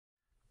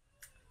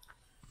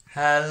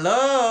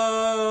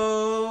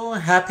Hello!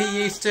 Happy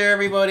Easter,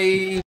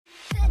 everybody!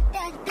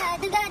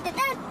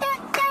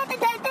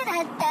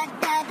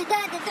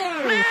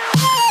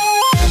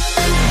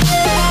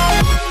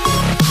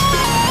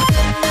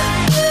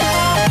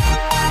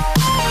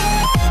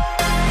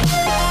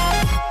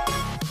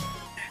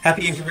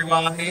 Happy Easter,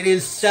 everyone! It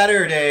is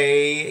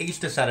Saturday,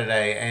 Easter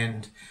Saturday,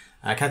 and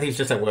Cathy's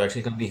just at work.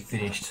 She's going to be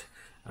finished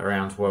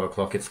around 12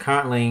 o'clock. It's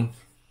currently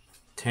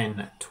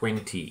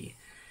 10:20.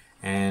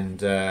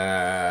 And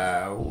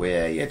I'm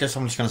just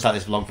going to start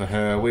this vlog for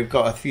her. We've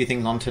got a few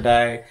things on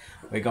today.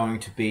 We're going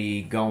to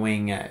be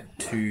going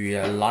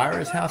to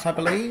Lyra's house, I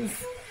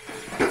believe.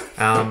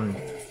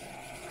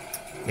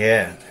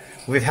 Yeah,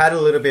 we've had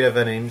a little bit of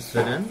an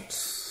incident.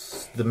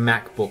 The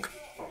Macbook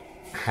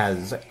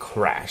has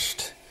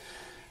crashed,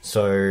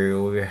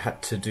 so we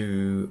had to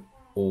do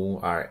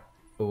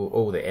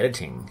all the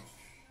editing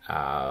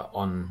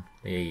on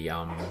the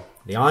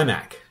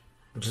iMac,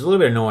 which is a little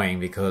bit annoying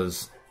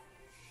because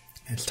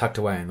it's tucked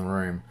away in the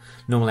room.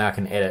 Normally I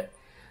can edit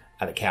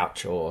at the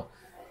couch or,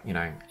 you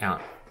know,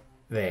 out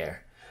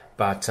there.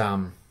 But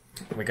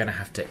we're going to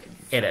have to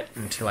edit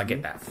until I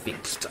get that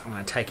fixed. I'm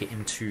going to take it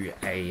into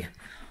a,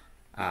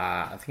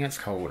 I think it's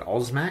called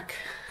Osmac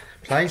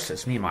place.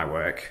 It's near my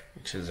work,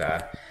 which is,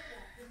 yeah,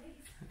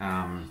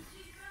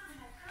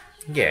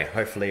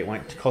 hopefully it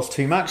won't cost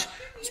too much.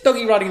 What's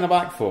Doggy riding the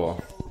bike for?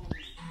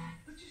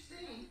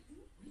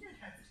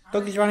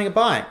 Doggy's riding a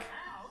bike.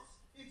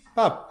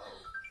 Bub.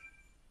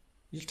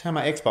 You just turn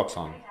my Xbox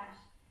on.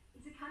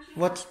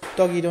 What's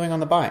Doggy doing on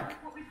the bike?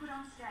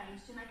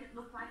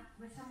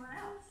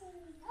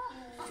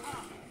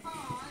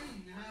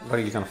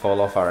 Doggy's gonna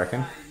fall off, I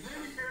reckon.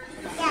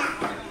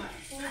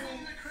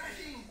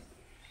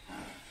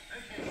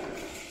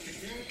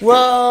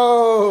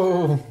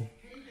 Whoa!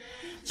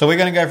 So we're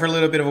gonna go for a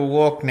little bit of a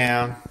walk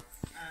now.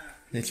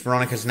 It's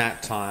Veronica's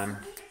nap time.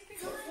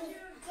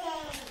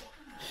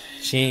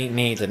 She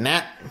needs a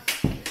nap.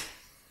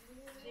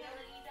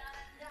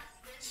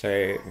 So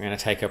we're going to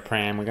take her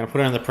pram, we're going to put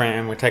her in the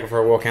pram, we'll take her for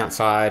a walk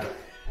outside,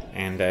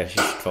 and she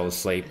should fall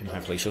asleep, and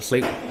hopefully she'll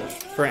sleep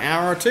for an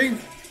hour or two.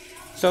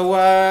 So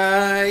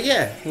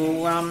yeah,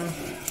 we'll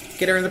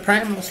get her in the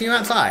pram and we'll see you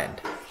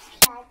outside.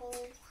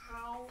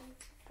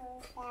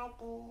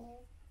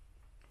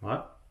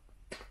 What?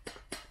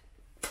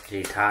 Are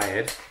you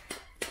tired?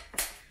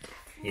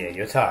 Yeah,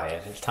 you're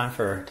tired. It's time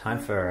for a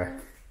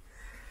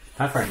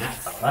nap,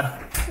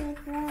 fella.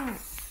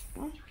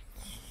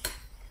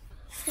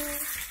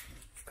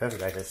 Perfect,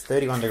 guys. It's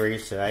 31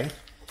 degrees today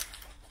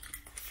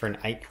for an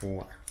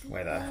April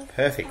weather.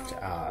 Perfect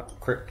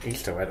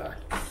Easter weather.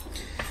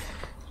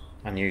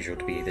 Unusual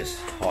to be this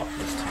hot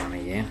this time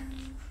of year.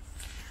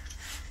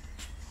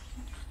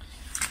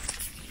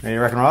 Ready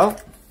to rock and roll?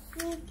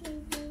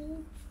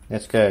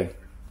 Let's go.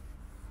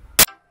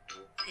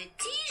 I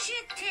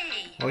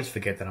always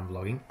forget that I'm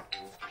vlogging.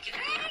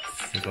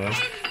 Well.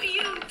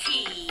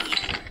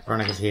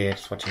 Veronica's here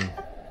just watching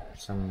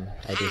some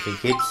ABC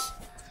Kids.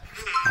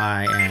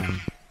 I am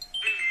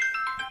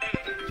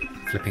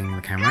flipping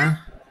the camera,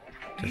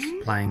 just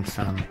playing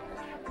some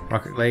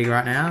Rocket League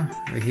right now.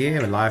 We're here,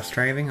 we're live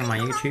streaming on my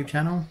YouTube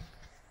channel,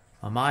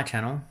 on my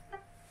channel.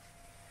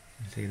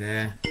 You see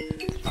there.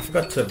 I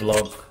forgot to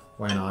vlog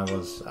when I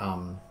was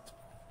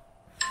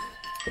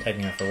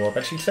taking her for a walk,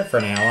 but she slept for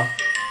an hour.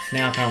 It's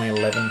now currently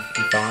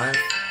 11:55.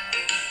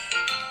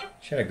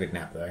 She had a good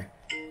nap though.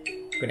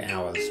 Good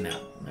hour's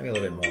nap, maybe a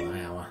little bit more than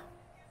an hour.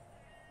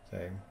 So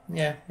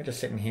yeah, we're just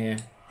sitting here,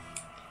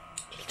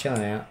 just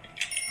chilling out.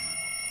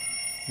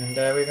 And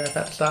we're going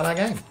to start our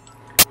game.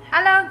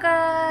 Hello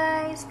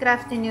guys! Good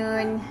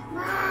afternoon.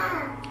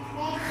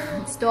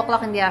 It's 2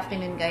 o'clock in the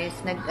afternoon guys.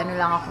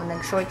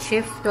 Nag-short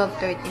shift.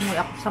 12:30. Hindi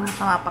ako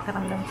sama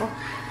pakiramdam ko.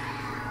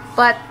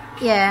 But,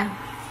 yeah.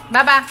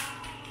 Baba!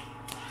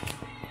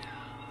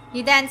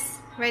 You dance.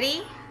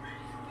 Ready?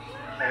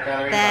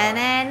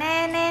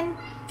 Da-na-na-na.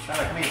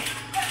 Baba, come here.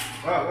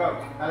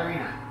 Whoa.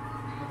 Ballerina.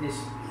 Like this.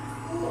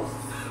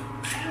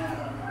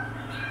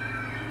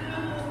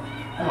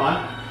 Come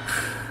on.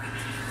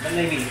 Don't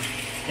leave me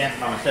dance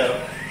by myself.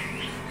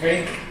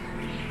 Ready?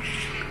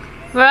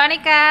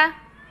 Veronica!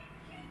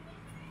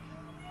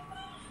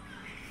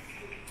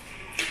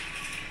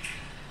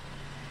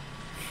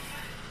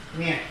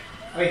 Come here.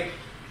 Wait.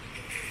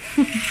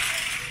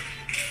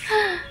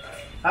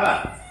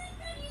 Baba.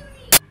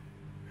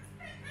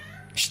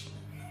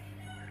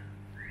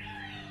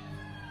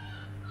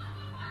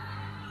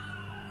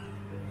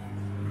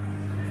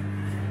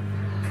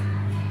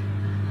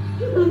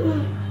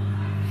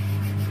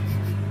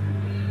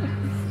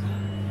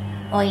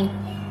 Oi.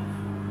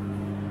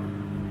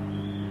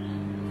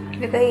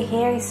 Look at your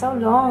hair, it's so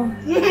long.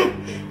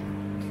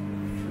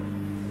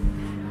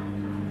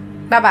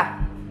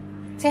 Baba,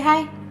 say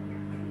hi.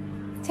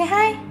 Say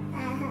hi.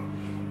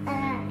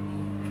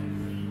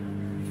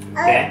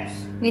 Dance.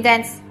 We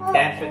dance.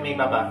 Dance with me,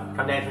 Baba.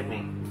 Come dance with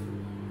me.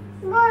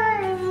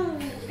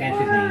 Dance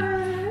with me.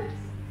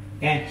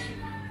 Dance.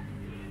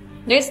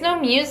 There's no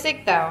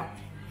music though.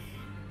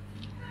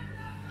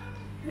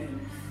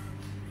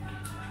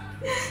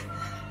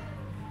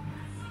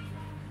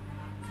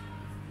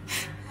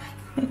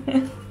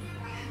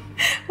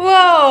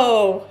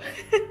 Whoa!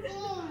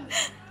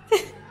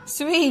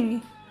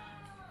 Swing.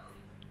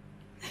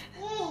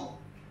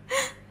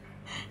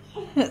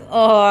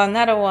 Oh,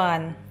 another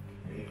one.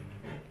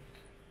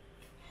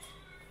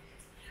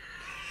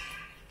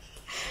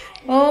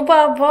 Oh,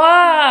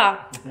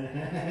 Papa!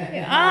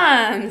 Your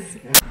arms!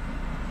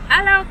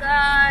 Hello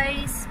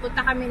guys!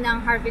 Punta kami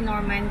ng Harvey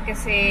Norman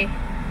kasi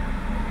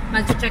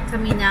mag-check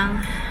kami ng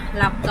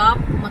laptop,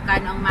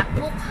 magkano ang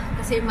Macbook.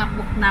 Kasi yung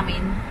Macbook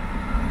namin,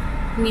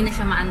 hindi na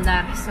siya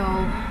maandar. So,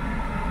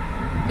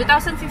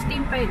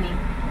 2015 pa yun eh.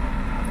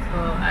 So,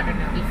 I don't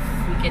know if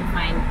we can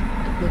find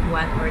a good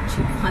one or a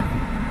cheap one.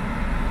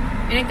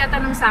 May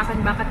nagtatanong sa akin,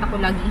 bakit ako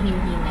lagi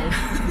hinihingal?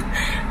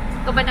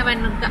 Ikaw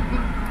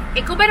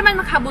ba naman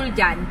maghabol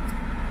dyan?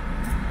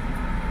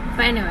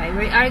 But anyway,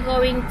 we are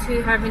going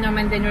to Harvey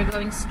Norman, then we're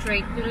going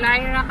straight to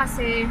Lyra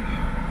kasi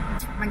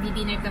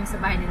magdi-dinner kami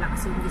sa bahay nila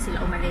kasi hindi sila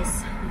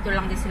umalis. Dito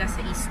lang din sila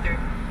sa Easter.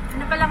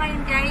 Ano pala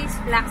ngayon guys?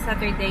 Black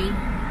Saturday.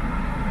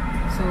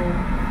 So,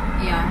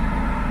 yeah.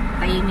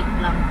 Tahimik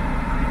lang.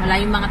 Wala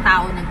yung mga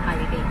tao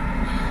nag-holiday.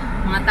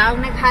 Mga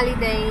taong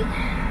nag-holiday,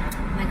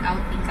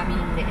 nag-outing kami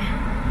hindi.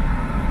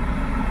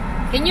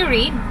 Can you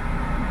read?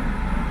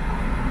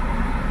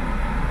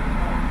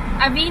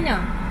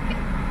 Avino.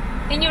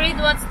 Can you read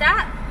what's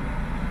that?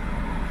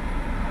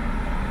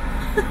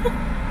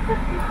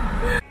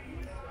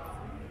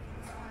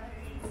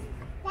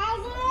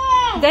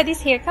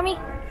 Daddy's here. Come here.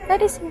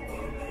 Daddy's here.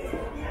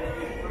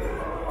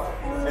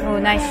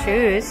 Oh, nice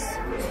shoes.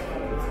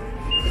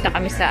 Dito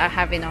kami sa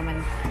Harvey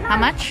Norman.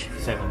 How much?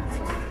 7.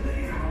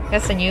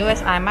 That's the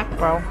newest iMac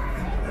Pro.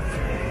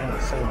 Yeah,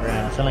 it's so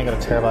brown. It's only got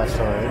a terabyte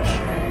storage.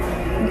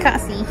 You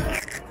can't see.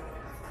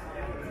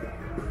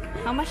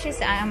 How much is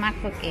the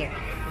MacBook Air?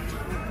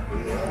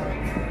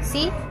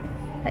 See?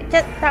 Like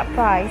just that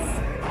price.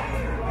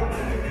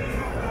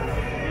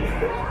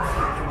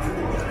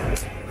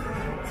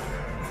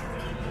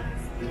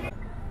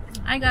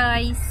 Hi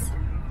guys.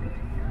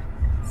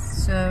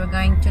 So we're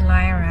going to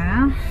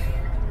Lyra.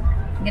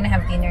 We're gonna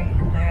have dinner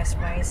at Lyra's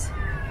place.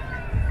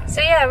 So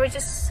yeah, we're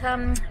just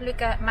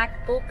look at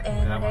MacBook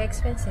and they're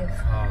expensive.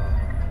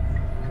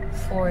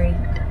 Ford.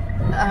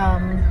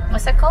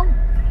 What's that called?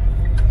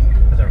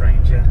 The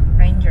Ranger.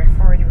 Ranger.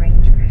 Ford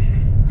Ranger.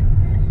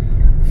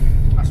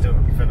 I still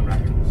prefer the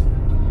Raptors.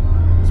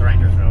 It's the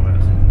Rangers real, but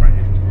it's brand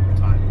new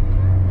type.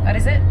 What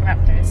is it?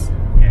 Raptors.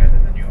 Yeah,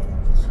 the newer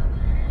ones.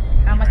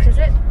 How much is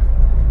it?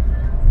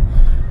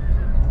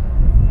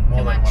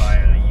 More Too than much. what I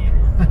own a year.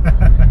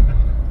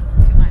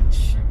 Too much.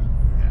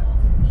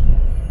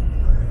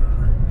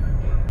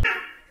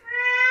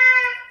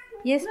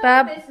 Yes,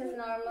 Bob. This is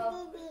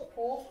normal.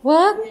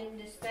 What? In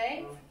this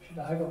day.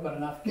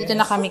 Dito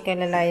na kami kay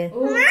Lalay.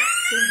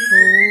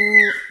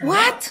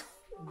 What?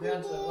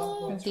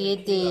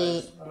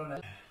 Didi.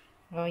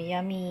 Oh,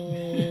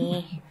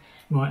 yummy.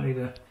 Might need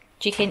a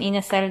Chicken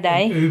inasal,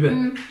 day. Uber.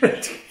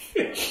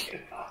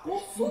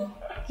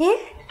 Yeah?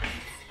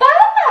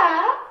 Papa!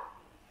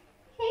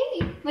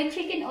 Hey, may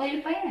chicken oil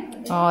pa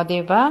yan. Oh,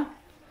 diba?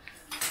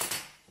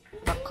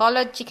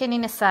 Bacolod chicken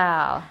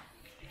inasal.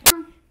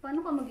 Paano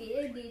ka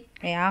mag-i-edit?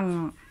 Kaya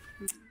nga.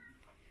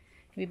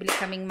 Bibili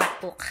kaming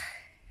MacBook.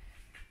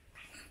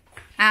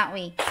 Ah,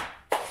 wait.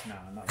 No,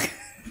 not.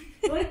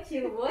 What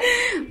you what?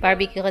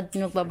 Barbecue ka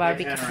din,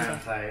 magbabarbecue Turn ka. around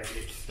and say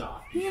it's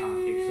stuck. You can't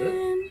fix it.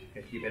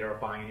 If you're better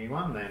off buying a new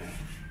one, then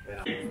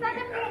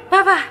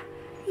Baba!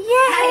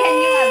 Yay! Ayan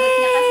yung abot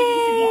niya kasi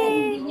yung sabihin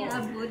hindi niya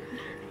abot.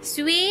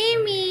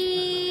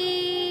 Swimming!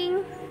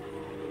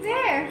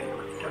 Where?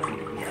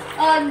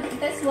 Oh,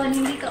 this one,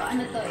 hindi to,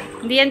 ano to eh.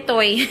 Hindi yan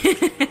toy.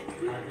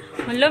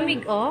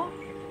 Malamig, oh.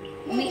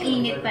 May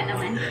init pa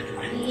naman.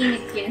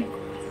 Iinit yan.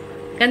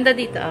 Ganda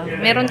dito, oh.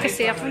 Meron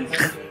kasi ako.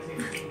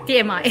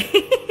 TMI.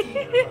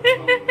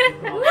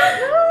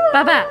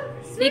 Baba,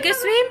 you can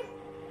swim?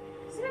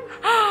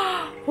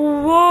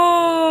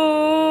 Wow!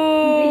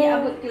 Hindi niya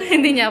abot yun.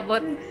 Hindi niya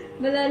abot.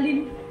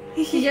 Malalim.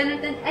 Si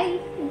Jonathan, ay,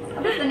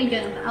 abot pa ni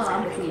Jonathan. Oo,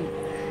 abot niya.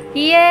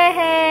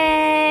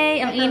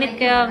 Yay! Ang init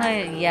kaya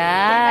ngayon. Ano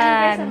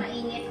Yan. sa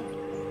mainit?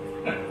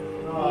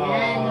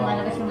 Yan,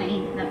 lumalabas yung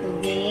mainit na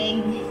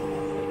tubig.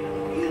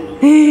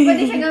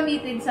 Pwede siya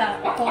gamitin sa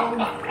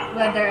cold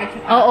weather.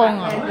 Oo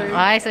nga.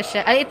 Ay, so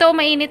siya. Ay, ito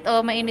mainit,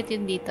 oh. Mainit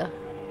yun dito.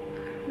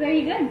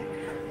 Very good.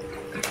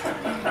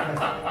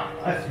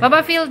 Baba,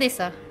 feel this,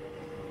 ah.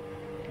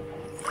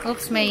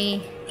 Oops,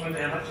 may...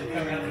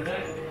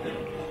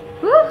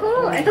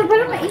 Woohoo! Ito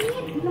pala mainit.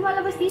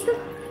 Lumalabas dito.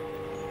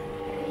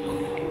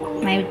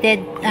 May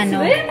dead,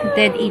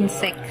 dead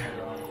insect.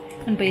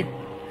 Ano ba yun?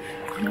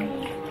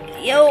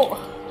 Yo!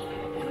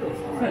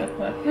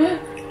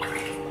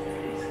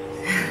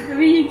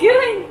 Very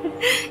good.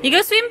 You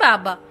go swim,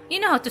 Baba? You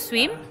know how to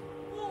swim?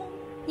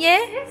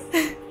 Yes?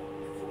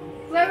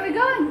 Where are we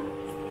going?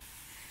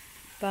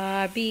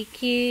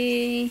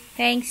 Barbecue.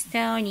 Thanks,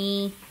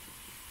 Tony.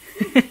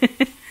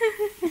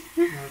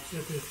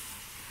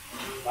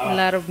 A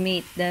lot of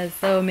meat. There's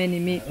so many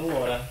meat.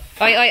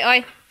 Oi, oi,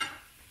 oi.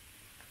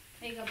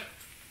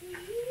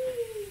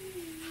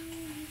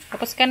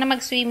 Tapos ka na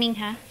mag-swimming,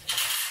 ha?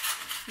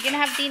 You're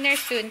gonna have dinner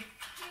soon.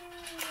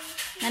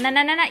 Na.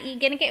 You're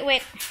gonna get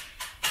wet.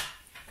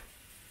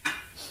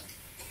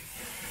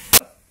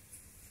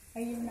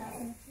 Ayun na ako.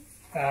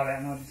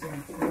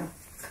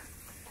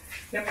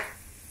 Yep.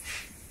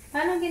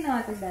 Paano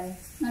ginawa ito, Day?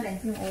 Alin?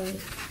 Yung oil.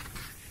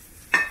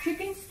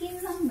 Chicken skin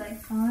lang,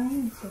 guys.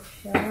 Ay,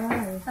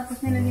 social. Tapos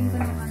nilagyan ko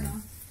ng ano,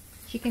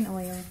 Chicken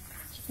oil.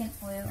 chicken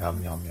oil. Yum,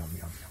 yum, yum,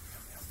 yum, yum.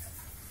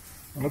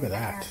 Look at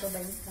that. Ito ba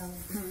ikaw?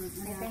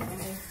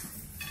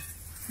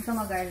 Ito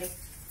mag-garlic.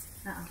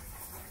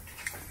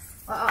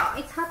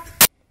 It's hot.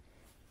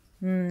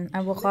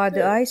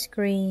 Avocado ice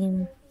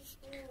cream.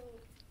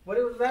 What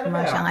was that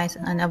Tama siyang about?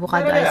 an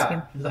avocado ice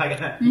cream.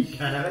 Like, you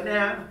can't have it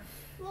now.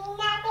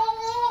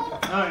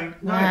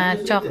 No,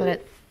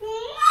 Chocolate. Ice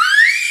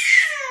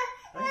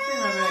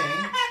cream, I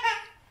mean.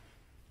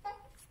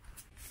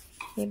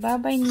 Okay,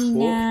 bye-bye,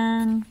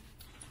 Ninang.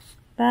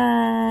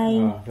 Bye.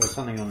 Oh, there's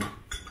something on the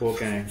fork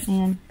game.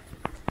 Ayan.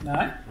 No?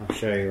 I'll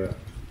show you it.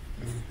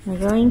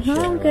 We're going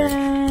home,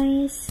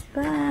 guys.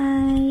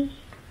 Bye.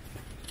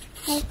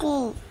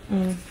 Okay,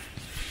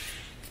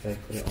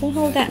 put it Okay, on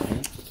hold there.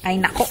 that.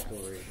 Ay, nako.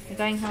 We're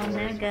going home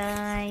na,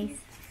 guys.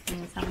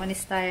 Someone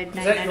is tired.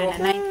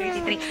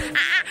 9:33.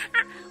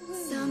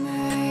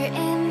 Summer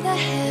in the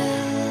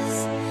hills,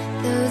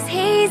 those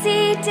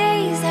hazy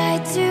days I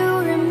do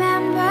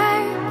remember.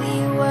 We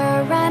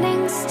were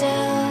running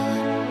still,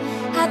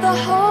 had the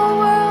whole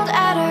world